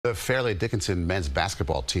The Fairleigh Dickinson men's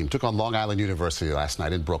basketball team took on Long Island University last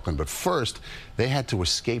night in Brooklyn, but first they had to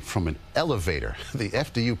escape from an elevator. The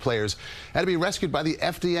FDU players had to be rescued by the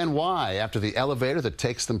FDNY after the elevator that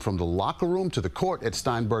takes them from the locker room to the court at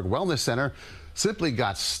Steinberg Wellness Center simply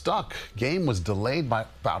got stuck. Game was delayed by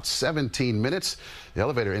about 17 minutes. The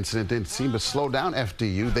elevator incident didn't seem to slow down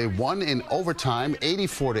FDU. They won in overtime,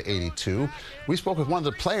 84-82. We spoke with one of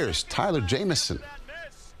the players, Tyler Jamison.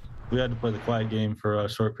 We had to play the quiet game for a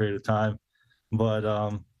short period of time, but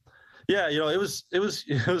yeah, you know, it was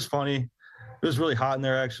funny. It was really hot in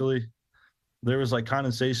there. Actually, there was like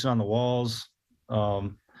condensation on the walls.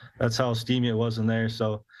 That's how steamy it was in there.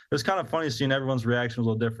 So it was kind of funny seeing everyone's reaction was a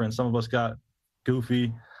little different. Some of us got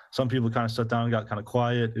goofy. Some people kind of sat down and got kind of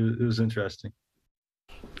quiet. It was interesting.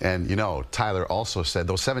 And, you know, Tyler also said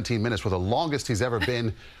those 17 minutes were the longest he's ever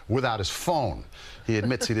been without his phone. He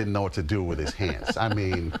admits he didn't know what to do with his hands. I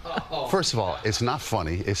mean, first of all, it's not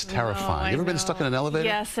funny. It's terrifying. You ever been stuck in an elevator?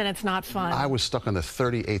 Yes, and it's not fun. I was stuck on the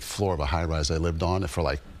 38th floor of a high-rise I lived on for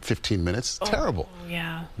like 15 minutes. Terrible.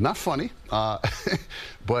 Yeah. Not funny.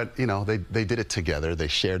 But, you know, they did it together. They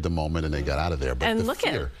shared the moment and they got out of there. But and the look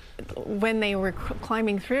fear, at when they were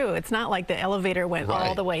climbing through. It's not like the elevator went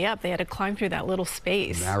all the way up. They had to climb through that little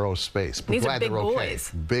space. Narrow space. But These glad are big they're okay.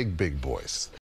 boys. Big boys.